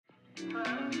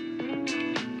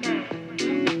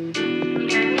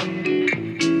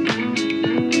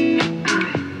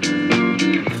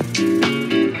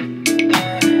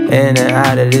In and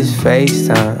out of this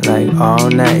Facetime like all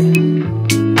night,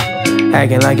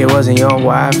 acting like it wasn't your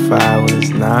Wi-Fi, well it's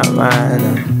not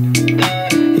mine.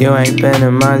 You ain't been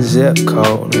in my zip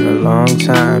code in a long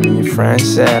time, and your friend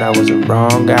said I was the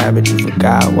wrong guy, but you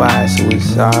forgot why, so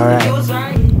it's alright. It was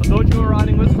right. I thought you were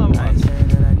riding with someone.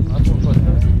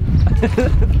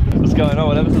 What's going on?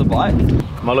 What happened to the bike?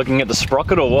 Am I looking at the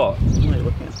sprocket or what?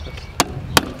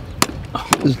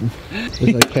 There's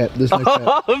no cap, there's no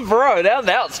cap. Bro,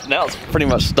 now it's pretty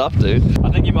much stuffed, dude. I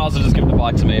think you might as well just give the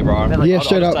bike to me, bro. Yeah,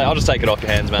 straight up. I'll just take it off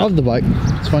your hands, man. I have the bike,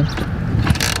 it's fine.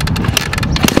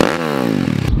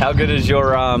 How good is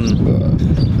your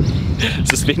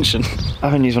suspension? I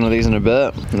haven't used one of these in a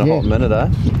bit, in a hot minute, eh?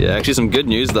 Yeah, actually some good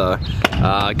news though.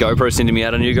 GoPro sending me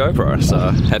out a new GoPro,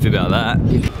 so happy about that.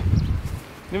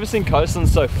 Never seen coastline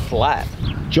so flat.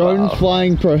 Drone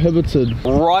flying prohibited.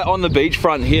 Right on the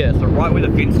beachfront here, so right where the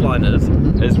fence line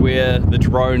is where the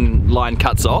drone line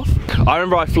cuts off. I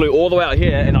remember I flew all the way out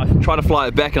here and I tried to fly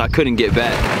it back and I couldn't get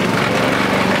back.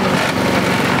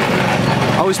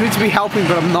 I was meant to be helping,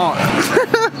 but I'm not.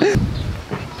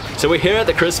 So we're here at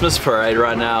the Christmas parade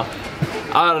right now.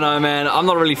 I don't know, man. I'm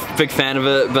not a really big fan of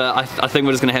it, but I think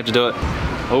we're just gonna have to do it.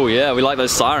 Oh yeah, we like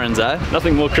those sirens, eh?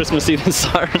 Nothing more Christmassy than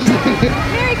sirens.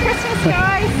 Merry Christmas,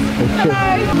 guys.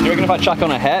 Hello. Do you reckon if I chuck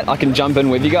on a hat, I can jump in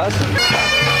with you guys?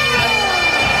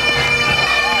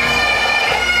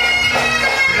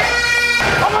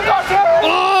 Oh my God, Harold!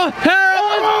 Oh,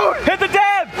 Harold! Hit the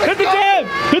dam! Hit the dam!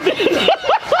 Hit the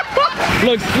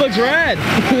looks rad.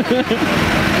 You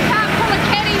can't pull a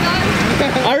caddy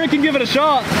though. I reckon give it a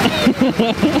shot.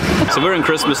 So we're in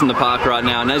Christmas in the park right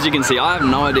now, and as you can see, I have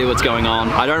no idea what's going on.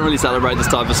 I don't really celebrate this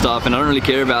type of stuff, and I don't really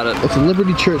care about it. It's a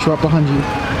Liberty Church right behind you.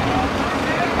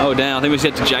 Oh damn, I think we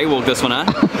should have to jaywalk this one, eh?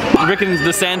 I reckon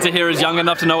the Santa here is young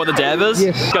enough to know what the dab is?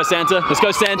 Yes. Let's go Santa, let's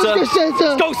go Santa. Let's go Santa.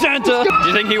 Let's go Santa. Do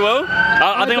you think he will?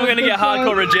 I think I'm gonna get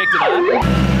hardcore rejected, eh?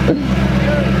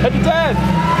 Hit the dab!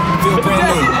 Hit the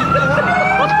dab!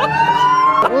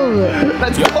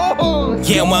 Let's go!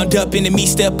 Yeah, I'm wound up in the me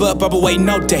step up, I've been waiting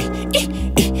all day.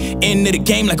 Into the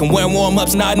game like I'm wearing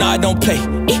warm-ups, nah, I don't play.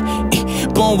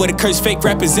 Born with a curse, fake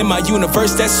rappers in my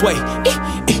universe, that's way.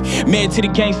 Man to the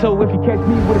game, so if you catch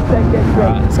me with a sack, that's right.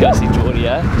 Alright, let's go see Geordie,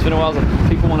 eh? It's been a while since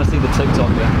people want to see the TikTok,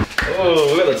 yeah.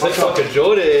 Oh, look at the TikTok of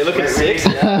Geordie, looking sexy.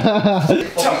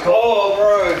 Oh,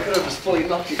 bro, could have just fully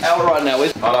knocked you out right now.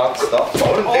 Where's... Oh, stop. I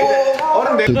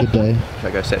wouldn't do that. Good day. Should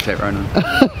I go set tape Ronan?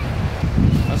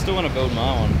 I still want to build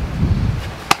my one.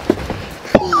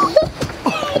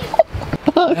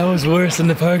 That was worse than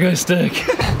the pogo stick.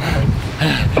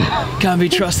 Can't be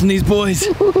trusting these boys.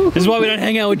 This is why we don't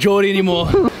hang out with Geordie anymore.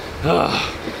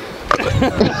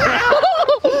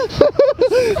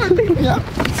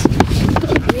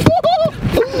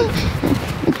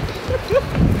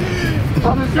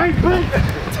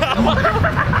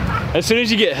 As soon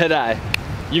as you get hit,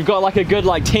 you've got like a good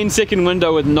 10-second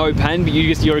window with no pain, but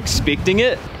you're expecting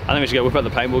it. I think we should go whip out the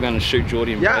paintball gun and shoot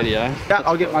Geordie and Brady, eh? Yeah,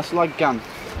 I'll get my slug gun.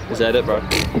 Is that it, bro?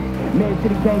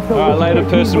 Alright, later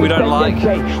person we don't like.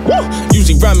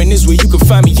 Usually rhyming is where you can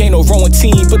find me. Ain't no wrong with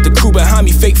team, but the crew behind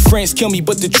me. Fake friends kill me,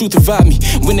 but the truth divide me.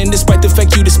 Winning despite the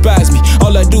fact you despise me.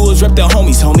 All I do is rep the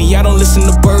homies, homie. I don't listen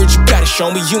to birds, you gotta show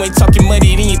me. You ain't talking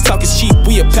money, then you talking cheap.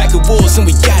 We a pack of wolves and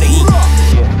we gotta eat.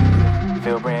 Yeah,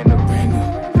 feel brand new,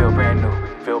 feel brand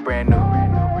new, feel brand new.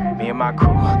 Me and my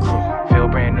crew, feel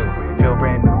brand new, feel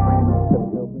brand new.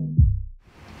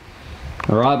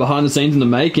 Alright, behind the scenes in the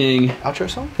making. Outro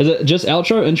song? Is it just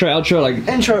outro? Intro, outro? Like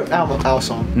Intro, our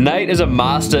song. Nate is a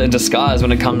master in disguise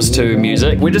when it comes to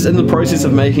music. We're just in the process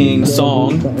of making a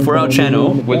song for our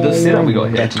channel with this setup we got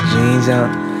here. Got your jeans out,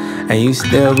 and you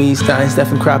still be starting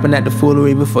stuff and cropping at the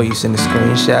foolery before you send a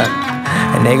screenshot.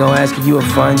 And they gon' ask if you a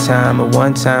fun time, a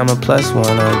one time, a +1 or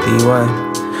a D1.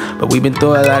 But we've been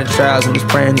through a lot of trials and just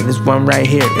praying that this one right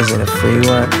here isn't a free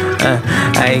one.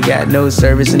 I ain't got no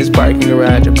service in this parking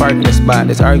garage or parking the spot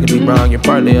that's arguably wrong. You're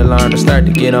partly alarmed or start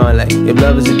to get on like if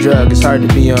love is a drug, it's hard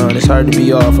to be on, it's hard to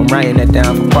be off. I'm writing that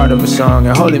down for part of a song.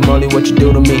 And holy moly, what you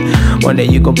do to me. One day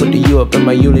you gon' put the U up in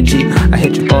my eulogy. I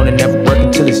hit your phone and never work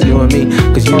until it's you and me.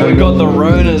 Cause you know we got the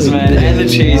Ronas, man, and the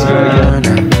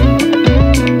cheeseburger.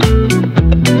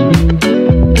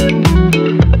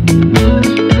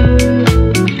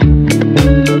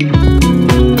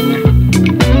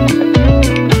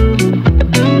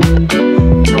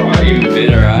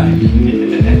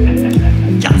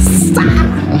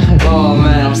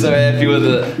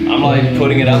 I'm like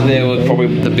putting it up there with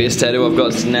probably the best tattoo I've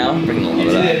got now. Bringing a lot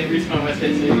of that.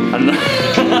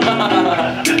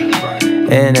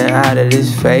 In and out of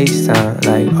this FaceTime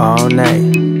like all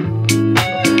night.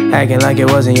 Acting like it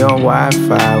wasn't your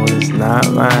Wi-Fi when it's not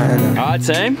mine. Alright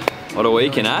team, what a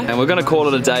weekend, eh? And we're gonna call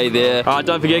it a day there. Alright,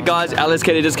 don't forget guys,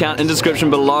 LSKD discount in description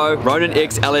below. Ronan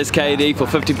X LSKD for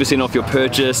 50% off your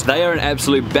purchase. They are an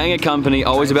absolute banger company,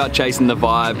 always about chasing the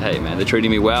vibe. Hey man, they're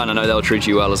treating me well and I know they'll treat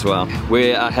you well as well.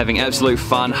 We are having absolute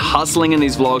fun hustling in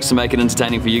these vlogs to make it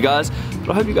entertaining for you guys.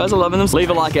 But I hope you guys are loving them. Leave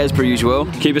a like as per usual.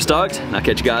 Keep it stoked, and I'll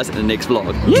catch you guys in the next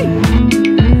vlog.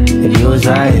 If you was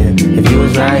right here, if you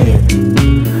was right here,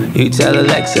 you tell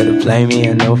Alexa to play me.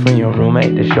 I know from your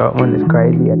roommate, the short one is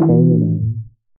crazy. I came in.